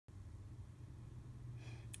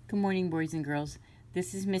Good morning, boys and girls.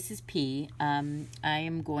 This is Mrs. P. I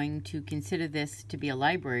am going to consider this to be a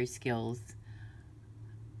library skills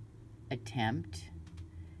attempt.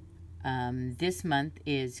 This month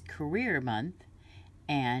is career month,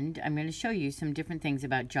 and I'm going to show you some different things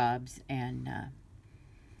about jobs, and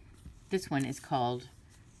this one is called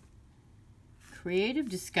Creative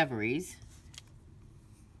Discoveries,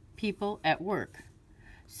 People at Work.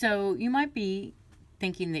 So you might be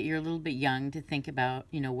thinking that you're a little bit young to think about,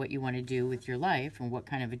 what you want to do with your life and what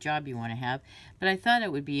kind of a job you want to have. But I thought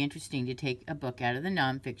it would be interesting to take a book out of the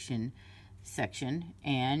nonfiction section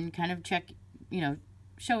and kind of check,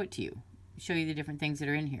 show it to you, show you the different things that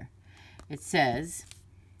are in here. It says,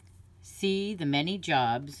 see the many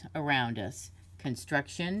jobs around us,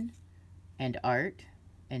 construction and art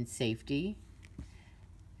and safety.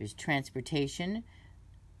 There's transportation,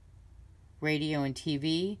 radio and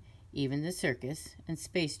TV, even the circus, and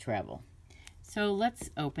space travel. So let's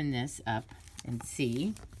open this up and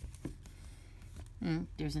see.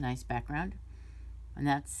 There's a nice background. And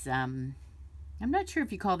that's, I'm not sure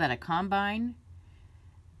if you call that a combine,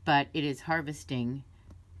 but it is harvesting,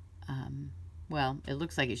 well, it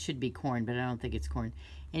looks like it should be corn, but I don't think it's corn.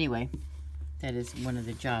 Anyway, that is one of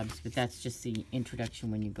the jobs, but that's just the introduction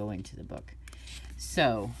when you go into the book.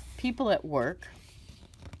 So, people at work.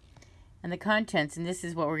 And the contents, and this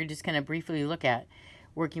is what we're just going to briefly look at.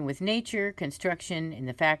 Working with nature, construction, in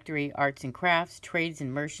the factory, arts and crafts, trades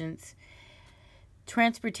and merchants,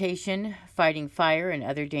 transportation, fighting fire and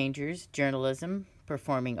other dangers, journalism,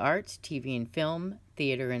 performing arts, TV and film,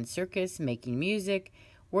 theater and circus, making music,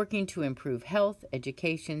 working to improve health,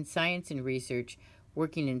 education, science and research,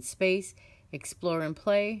 working in space, explore and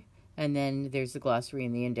play, and then there's the glossary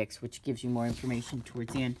and the index, which gives you more information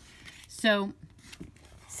towards the end. So,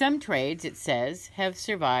 some trades, it says, have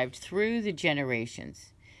survived through the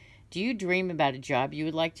generations. Do you dream about a job you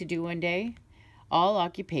would like to do one day? All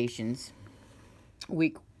occupations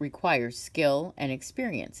require skill and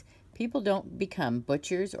experience. People don't become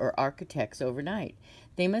butchers or architects overnight.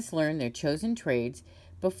 They must learn their chosen trades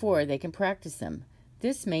before they can practice them.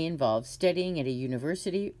 This may involve studying at a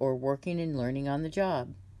university or working and learning on the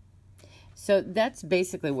job. So that's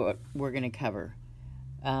basically what we're going to cover.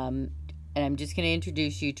 And I'm just going to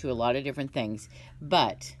introduce you to a lot of different things.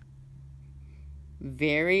 But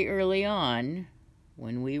very early on,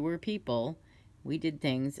 when we were people, we did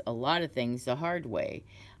a lot of things the hard way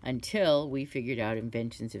until we figured out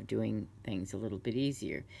inventions of doing things a little bit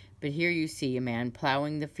easier. But here you see a man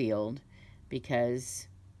plowing the field because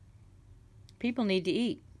people need to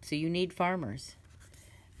eat. So you need farmers.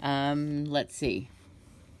 Let's see.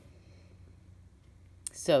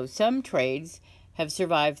 So some trades have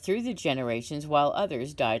survived through the generations while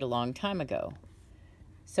others died a long time ago.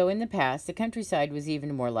 So in the past, the countryside was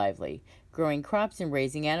even more lively. Growing crops and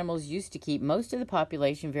raising animals used to keep most of the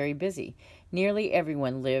population very busy. Nearly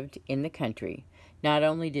everyone lived in the country. Not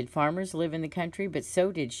only did farmers live in the country, but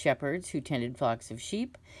so did shepherds who tended flocks of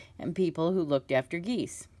sheep and people who looked after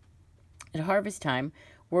geese. At harvest time,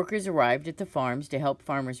 workers arrived at the farms to help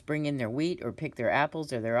farmers bring in their wheat or pick their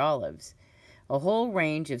apples or their olives. A whole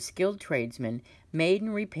range of skilled tradesmen made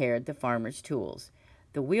and repaired the farmers' tools.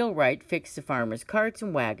 The wheelwright fixed the farmers' carts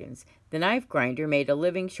and wagons. The knife grinder made a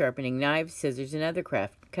living sharpening knives, scissors, and other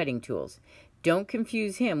cutting tools. Don't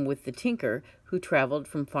confuse him with the tinker who traveled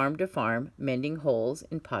from farm to farm, mending holes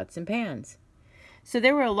in pots and pans. So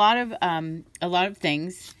there were a lot of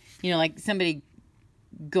things, like somebody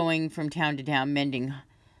going from town to town mending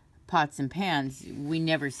pots and pans. We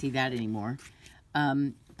never see that anymore.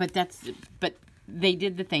 But they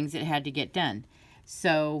did the things that had to get done.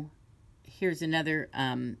 So here's another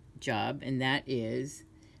job, and that is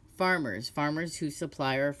farmers who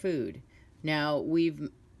supply our food. Now, we've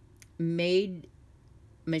made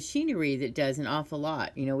machinery that does an awful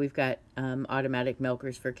lot. We've got automatic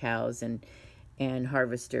milkers for cows and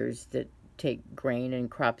harvesters that take grain and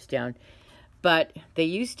crops down. But they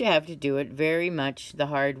used to have to do it very much the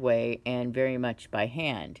hard way and very much by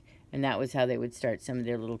hand. And that was how they would start some of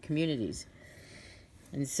their little communities.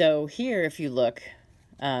 And so here, if you look,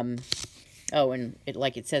 and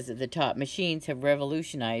like it says at the top, machines have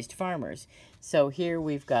revolutionized farmers. So here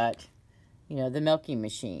we've got, the milking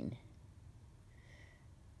machine.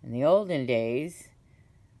 In the olden days,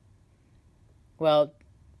 well,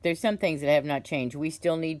 there's some things that have not changed. We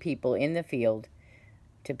still need people in the field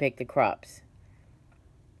to pick the crops.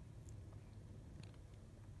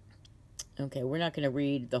 Okay, we're not going to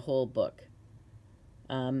read the whole book.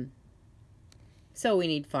 So we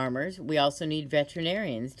need farmers. We also need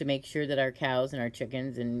veterinarians to make sure that our cows and our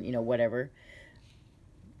chickens and, whatever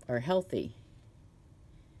are healthy.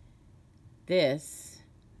 This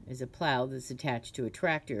is a plow that's attached to a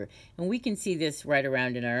tractor. And we can see this right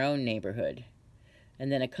around in our own neighborhood.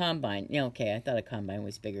 And then a combine. Yeah, okay, I thought a combine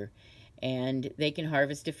was bigger. And they can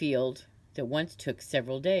harvest a field that once took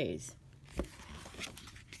several days.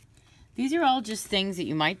 These are all just things that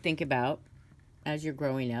you might think about as you're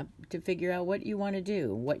growing up to figure out what you want to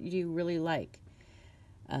do, what you really like.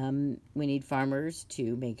 We need farmers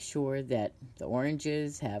to make sure that the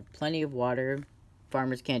oranges have plenty of water.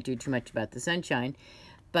 Farmers can't do too much about the sunshine,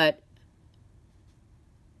 but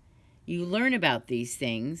you learn about these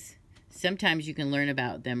things. Sometimes you can learn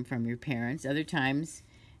about them from your parents. Other times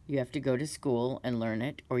you have to go to school and learn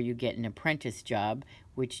it, or you get an apprentice job,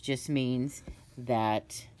 which just means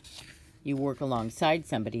that you work alongside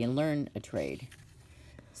somebody and learn a trade.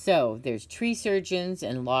 So there's tree surgeons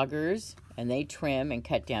and loggers, and they trim and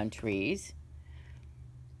cut down trees.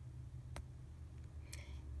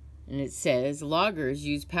 And it says, loggers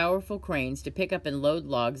use powerful cranes to pick up and load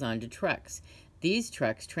logs onto trucks. These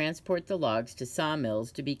trucks transport the logs to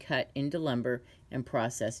sawmills to be cut into lumber and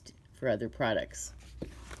processed for other products.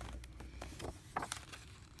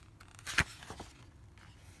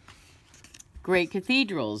 Great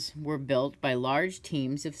cathedrals were built by large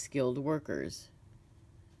teams of skilled workers.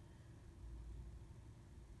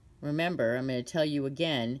 Remember, I'm going to tell you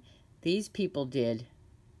again, these people did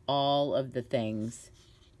all of the things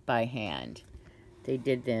by hand. They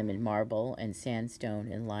did them in marble and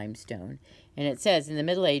sandstone and limestone. And it says, in the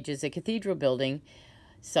Middle Ages, a cathedral building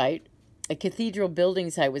site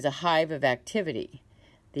was a hive of activity.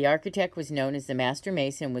 The architect was known as the master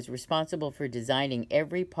mason, was responsible for designing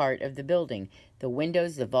every part of the building, the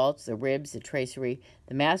windows, the vaults, the ribs, the tracery.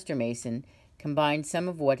 The master mason combined some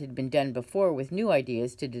of what had been done before with new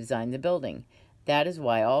ideas to design the building. That is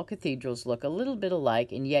why all cathedrals look a little bit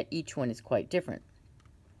alike, and yet each one is quite different.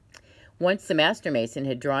 Once the master mason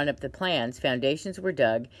had drawn up the plans, foundations were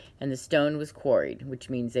dug and the stone was quarried,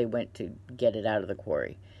 which means they went to get it out of the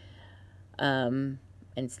quarry. And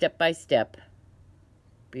step by step,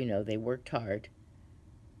 you know, they worked hard.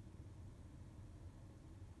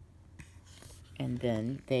 And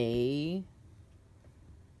then here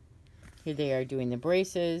they are doing the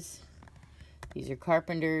braces. These are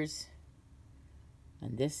carpenters.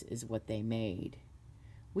 And this is what they made.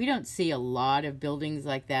 We don't see a lot of buildings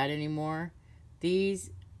like that anymore.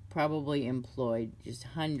 These probably employed just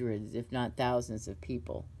hundreds, if not thousands of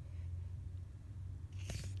people.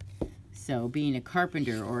 So being a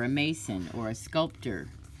carpenter or a mason or a sculptor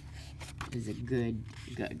is a good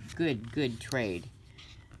trade.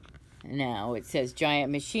 Now it says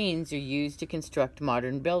giant machines are used to construct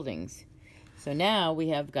modern buildings. So now we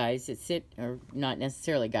have guys that sit, or not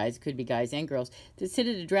necessarily guys, could be guys and girls, that sit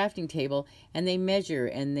at a drafting table and they measure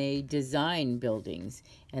and they design buildings.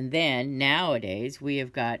 And then nowadays we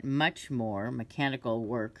have got much more mechanical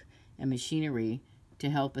work and machinery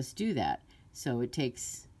to help us do that. So it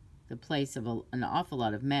takes the place of an awful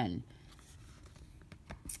lot of men.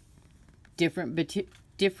 Different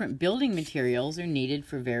building materials are needed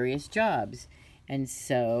for various jobs. And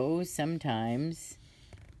so sometimes,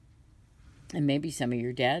 and maybe some of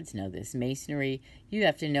your dads know this, masonry, you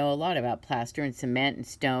have to know a lot about plaster and cement and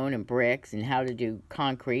stone and bricks and how to do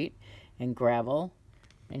concrete and gravel.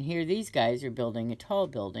 And here these guys are building a tall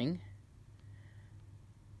building.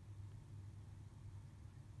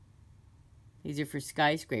 These are for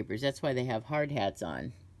skyscrapers. That's why they have hard hats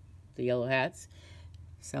on, the yellow hats.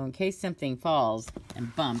 So in case something falls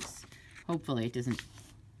and bumps, hopefully it doesn't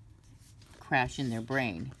crash in their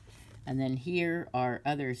brain. And then here are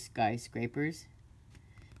other skyscrapers.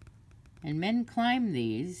 And men climb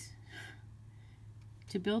these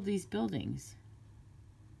to build these buildings.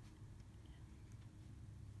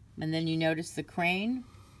 And then you notice the crane?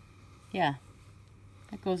 Yeah,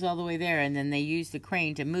 that goes all the way there. And then they use the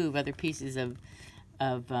crane to move other pieces of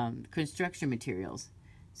construction materials.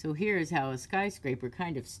 So here's how a skyscraper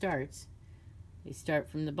kind of starts. They start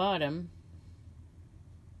from the bottom.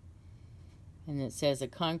 And it says a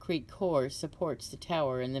concrete core supports the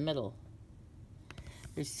tower in the middle.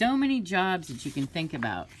 There's so many jobs that you can think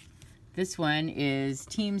about. This one is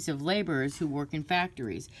teams of laborers who work in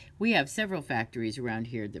factories. We have several factories around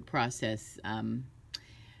here that process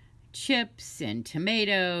chips and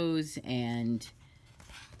tomatoes and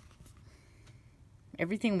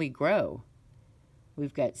everything we grow.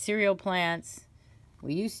 We've got cereal plants.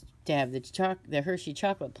 We used to have the Hershey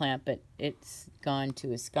chocolate plant, but it's gone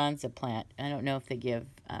to a Sconza plant. I don't know if they give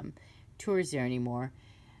tours there anymore.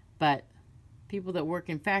 But people that work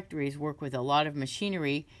in factories work with a lot of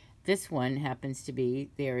machinery. This one happens to be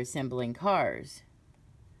they're assembling cars.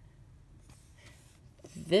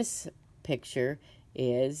 This picture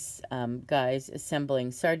is guys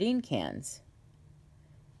assembling sardine cans.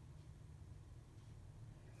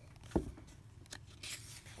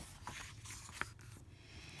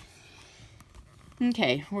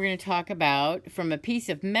 Okay, we're going to talk about, from a piece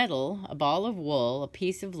of metal, a ball of wool, a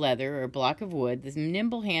piece of leather, or a block of wood, the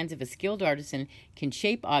nimble hands of a skilled artisan can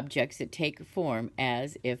shape objects that take form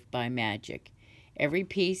as if by magic. Every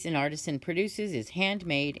piece an artisan produces is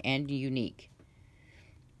handmade and unique.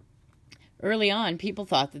 Early on, people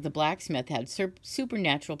thought that the blacksmith had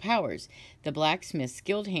supernatural powers. The blacksmith's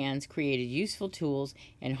skilled hands created useful tools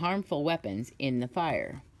and harmful weapons in the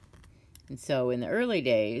fire. And so in the early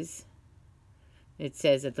days, it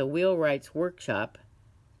says at the wheelwright's workshop,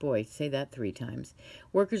 boy, say that 3 times,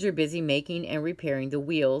 workers are busy making and repairing the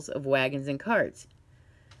wheels of wagons and carts.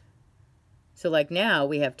 So like now,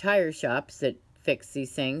 we have tire shops that fix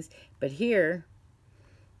these things, but here,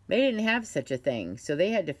 they didn't have such a thing. So they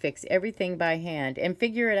had to fix everything by hand and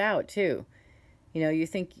figure it out too. You know, you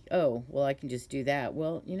think, oh, well, I can just do that.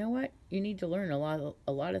 Well, you know what? You need to learn a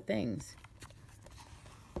lot of things.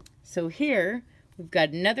 So here, we've got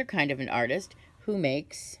another kind of an artist who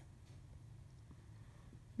makes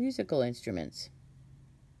musical instruments.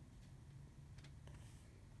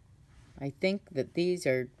 I think that these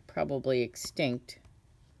are probably extinct.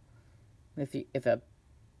 If a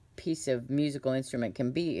piece of musical instrument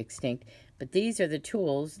can be extinct, but these are the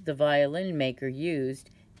tools the violin maker used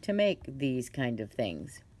to make these kind of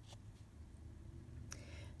things.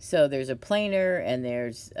 So there's a planer, and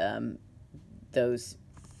there's those.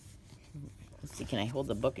 Let's see, can I hold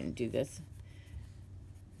the book and do this?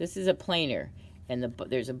 This is a planer, and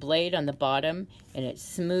there's a blade on the bottom, and it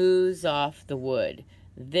smooths off the wood.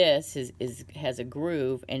 This has a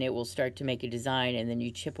groove, and it will start to make a design, and then you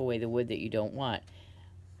chip away the wood that you don't want.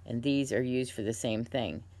 And these are used for the same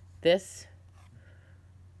thing. This,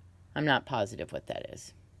 I'm not positive what that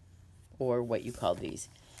is, or what you call these.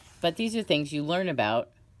 But these are things you learn about.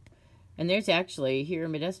 And there's actually, here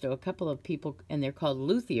in Modesto, a couple of people, and they're called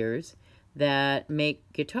luthiers, that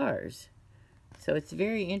make guitars. So it's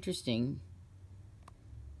very interesting.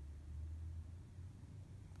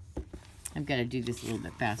 I've got to do this a little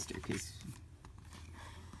bit faster because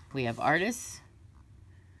we have artists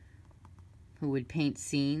who would paint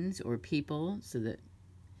scenes or people so that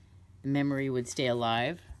the memory would stay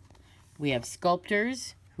alive. We have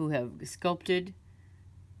sculptors who have sculpted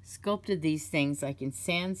these things like in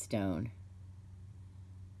sandstone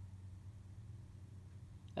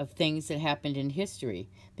of things that happened in history,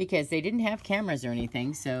 because they didn't have cameras or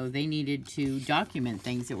anything, so they needed to document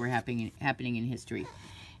things that were happening in history.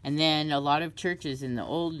 And then a lot of churches in the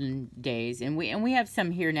olden days, and we have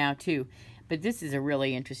some here now too, but this is a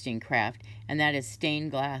really interesting craft, and that is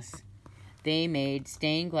stained glass. They made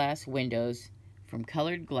stained glass windows from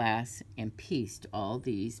colored glass and pieced all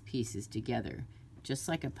these pieces together, just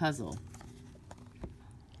like a puzzle.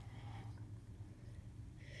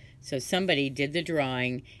 So somebody did the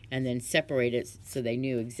drawing and then separated it so they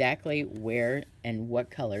knew exactly where and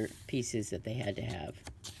what color pieces that they had to have.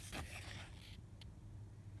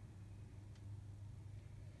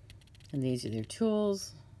 And these are their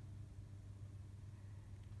tools.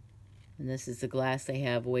 And this is the glass they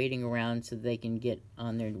have waiting around so they can get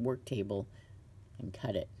on their work table and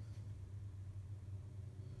cut it.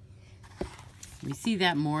 We see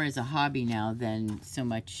that more as a hobby now than so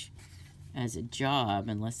much as a job,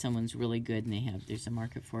 unless someone's really good and there's a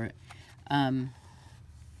market for it.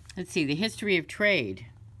 Let's see, the history of trade.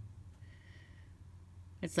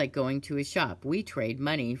 It's like going to a shop. We trade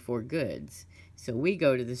money for goods. So we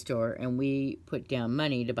go to the store and we put down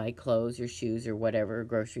money to buy clothes or shoes or whatever,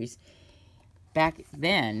 groceries. Back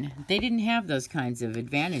then, they didn't have those kinds of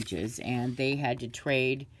advantages, and they had to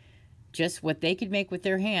trade just what they could make with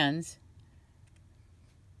their hands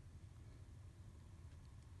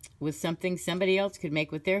with something somebody else could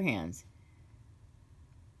make with their hands.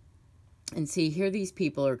 And see, here these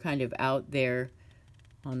people are kind of out there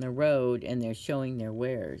on the road, and they're showing their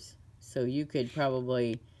wares. So you could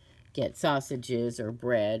probably get sausages or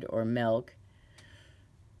bread or milk,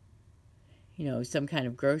 you know, some kind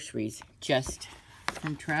of groceries just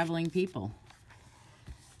from traveling people.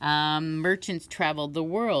 Merchants traveled the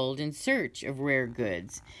world in search of rare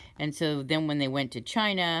goods. And so then when they went to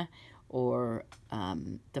China or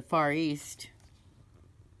the Far East,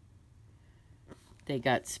 they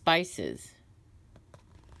got spices.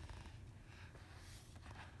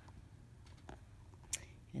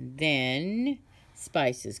 And then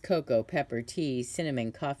spices, cocoa, pepper, tea,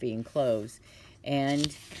 cinnamon, coffee, and cloves.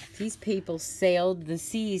 And these people sailed the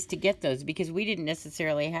seas to get those because we didn't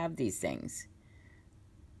necessarily have these things.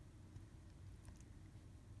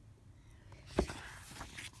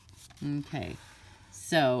 Okay,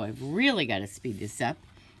 so I've really got to speed this up.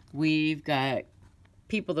 We've got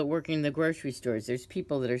people that work in the grocery stores. There's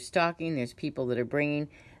people that are stocking. There's people that are bringing.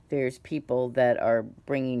 There's people that are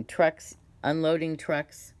bringing trucks, unloading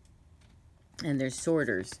trucks. And there's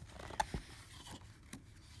sorters.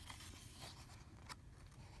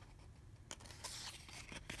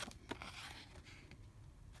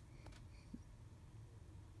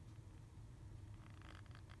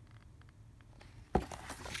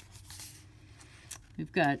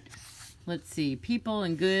 We've got, let's see, people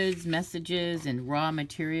and goods, messages, and raw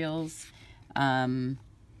materials.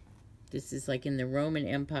 This is like in the Roman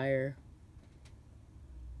Empire.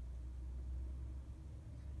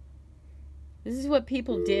 This is what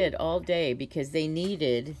people did all day because they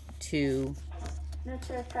needed to...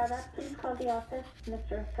 Mr. Estrada, please call the office.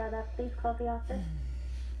 Mr. Estrada, please call the office.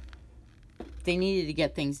 They needed to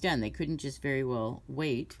get things done. They couldn't just very well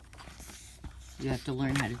wait. You have to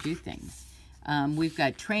learn how to do things. We've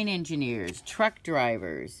got train engineers, truck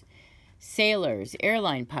drivers, sailors,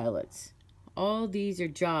 airline pilots. All these are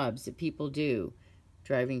jobs that people do,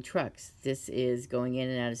 driving trucks. This is going in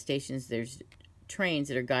and out of stations. There's trains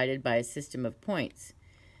that are guided by a system of points.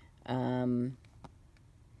 To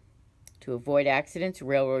avoid accidents,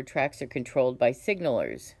 railroad tracks are controlled by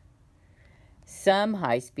signalers. Some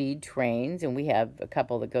high-speed trains, and we have a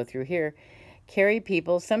couple that go through here, carry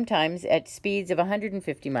people sometimes at speeds of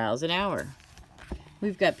 150 miles an hour.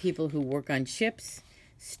 We've got people who work on ships,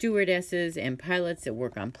 stewardesses and pilots that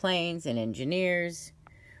work on planes, and engineers.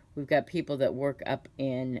 We've got people that work up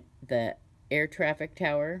in the air traffic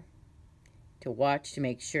tower to watch to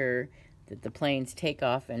make sure that the planes take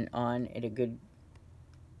off and on at a good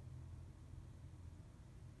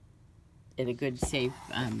safe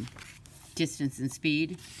distance and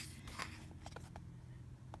speed.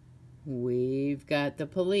 We've got the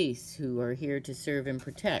police who are here to serve and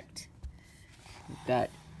protect. We've got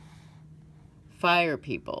fire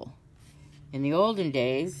people. In the olden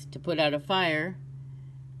days, to put out a fire,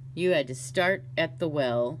 you had to start at the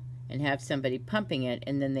well and have somebody pumping it,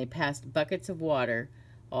 and then they passed buckets of water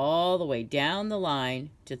all the way down the line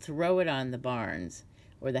to throw it on the barns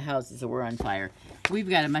or the houses that were on fire. We've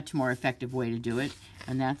got a much more effective way to do it,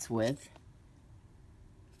 and that's with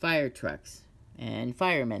fire trucks and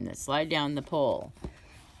firemen that slide down the pole.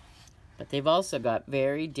 But they've also got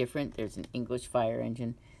very different, there's an English fire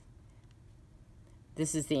engine.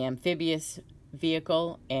 This is the amphibious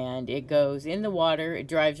vehicle, and it goes in the water, it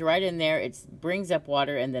drives right in there, it brings up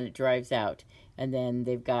water, and then it drives out. And then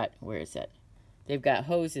they've got, where is it? They've got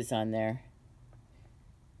hoses on there.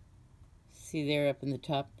 See there up in the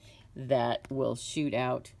top? That will shoot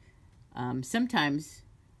out sometimes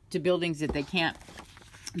to buildings that they can't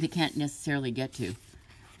necessarily get to.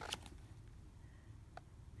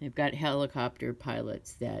 They've got helicopter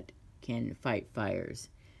pilots that can fight fires.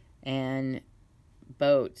 And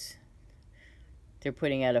boats. They're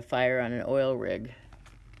putting out a fire on an oil rig.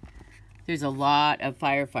 There's a lot of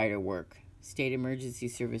firefighter work. State emergency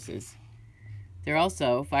services. They're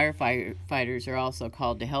also, firefighters are also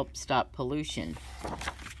called to help stop pollution.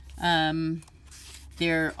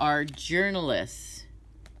 There are journalists.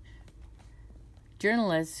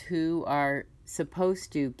 Journalists who are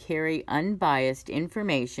supposed to carry unbiased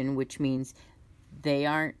information, which means they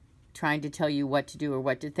aren't trying to tell you what to do or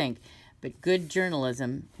what to think. But good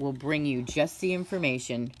journalism will bring you just the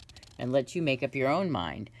information and let you make up your own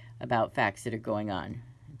mind about facts that are going on.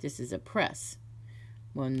 This is a press.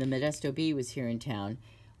 When the Modesto Bee was here in town,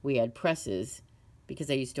 we had presses, because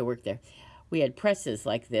I used to work there. We had presses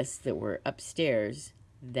like this that were upstairs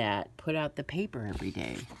that put out the paper every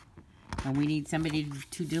day. And we need somebody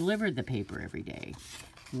to deliver the paper every day.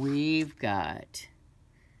 We've got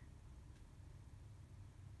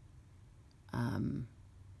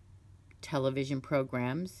television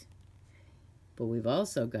programs, but we've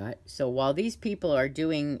also got, so while these people are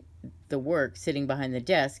doing the work sitting behind the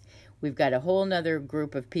desk, we've got a whole nother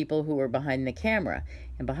group of people who are behind the camera.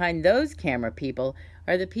 And behind those camera people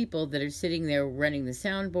are the people that are sitting there running the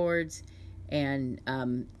soundboards and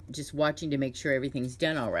just watching to make sure everything's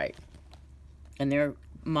done all right. And they're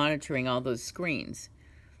monitoring all those screens.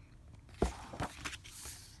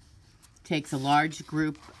 Takes a large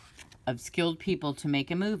group of skilled people to make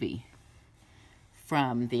a movie.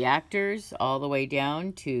 From the actors all the way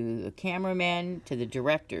down to the cameramen to the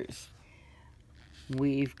directors.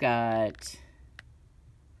 We've got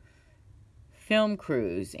film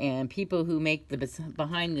crews and people who make the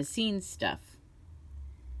behind-the-scenes stuff.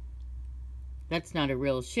 That's not a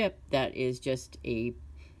real ship. That is just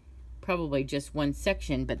probably just one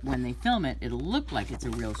section, but when they film it, it'll look like it's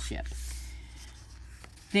a real ship.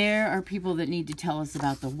 There are people that need to tell us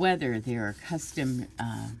about the weather. There are custom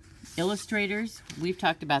illustrators. We've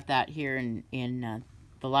talked about that here in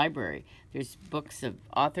the library. There's books of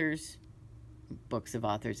authors.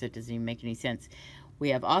 That doesn't even make any sense. We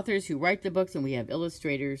have authors who write the books, and we have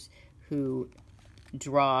illustrators who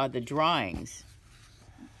draw the drawings.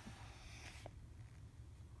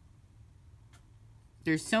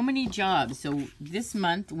 There's so many jobs. So this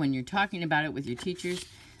month, when you're talking about it with your teachers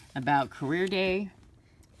about career day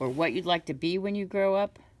or what you'd like to be when you grow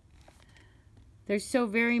up, there's so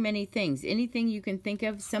very many things. Anything you can think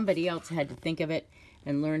of, somebody else had to think of it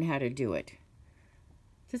and learn how to do it.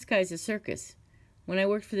 This guy's a circus. When I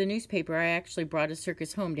worked for the newspaper, I actually brought a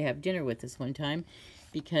circus home to have dinner with us one time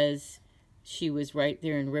because she was right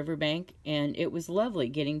there in Riverbank, and it was lovely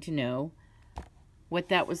getting to know what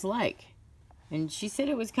that was like. And she said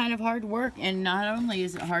it was kind of hard work, and not only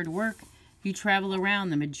is it hard work, you travel around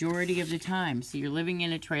the majority of the time. So you're living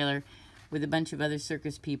in a trailer with a bunch of other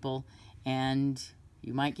circus people, and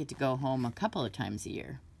you might get to go home a couple of times a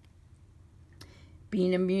year.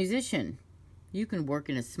 Being a musician, you can work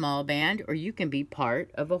in a small band, or you can be part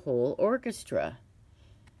of a whole orchestra.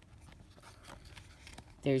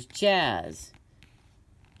 There's jazz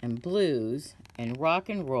and blues and rock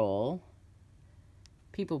and roll.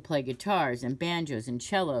 People play guitars and banjos and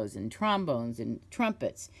cellos and trombones and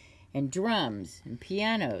trumpets and drums and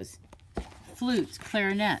pianos, flutes,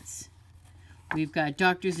 clarinets. We've got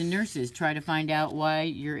doctors and nurses try to find out why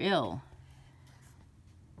you're ill.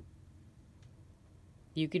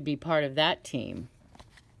 You could be part of that team.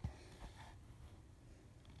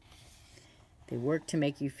 They work to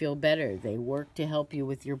make you feel better. They work to help you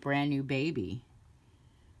with your brand new baby.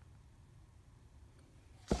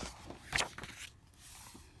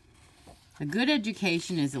 A good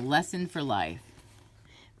education is a lesson for life.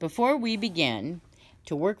 Before we begin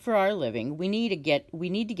to work for our living, we need to get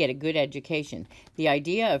a good education. The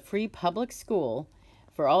idea of free public school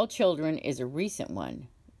for all children is a recent one.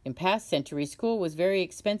 In past centuries, school was very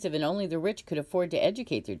expensive and only the rich could afford to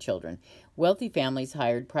educate their children. Wealthy families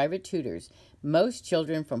hired private tutors. Most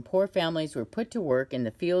children from poor families were put to work in the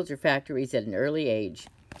fields or factories at an early age.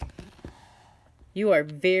 You are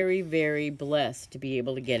very, very blessed to be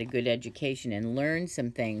able to get a good education and learn some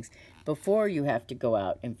things before you have to go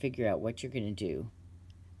out and figure out what you're going to do.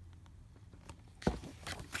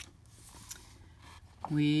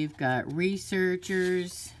 We've got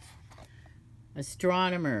researchers,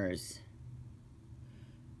 astronomers,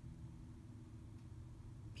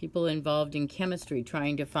 people involved in chemistry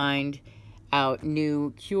trying to find out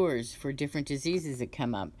new cures for different diseases that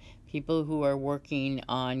come up. People who are working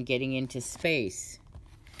on getting into space.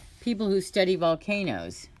 People who study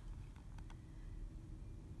volcanoes.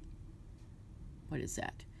 What is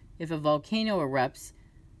that? If a volcano erupts,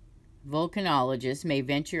 volcanologists may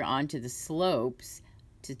venture onto the slopes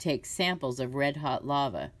to take samples of red-hot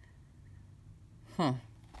lava. I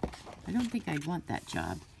don't think I'd want that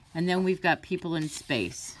job. And then we've got people in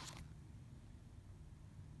space.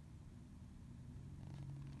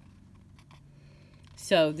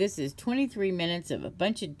 So this is 23 minutes of a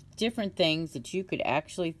bunch of different things that you could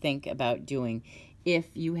actually think about doing if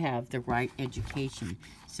you have the right education.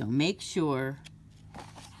 So make sure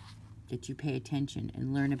that you pay attention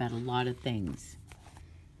and learn about a lot of things.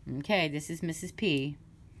 Okay, this is Mrs. P.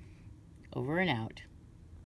 Over and out.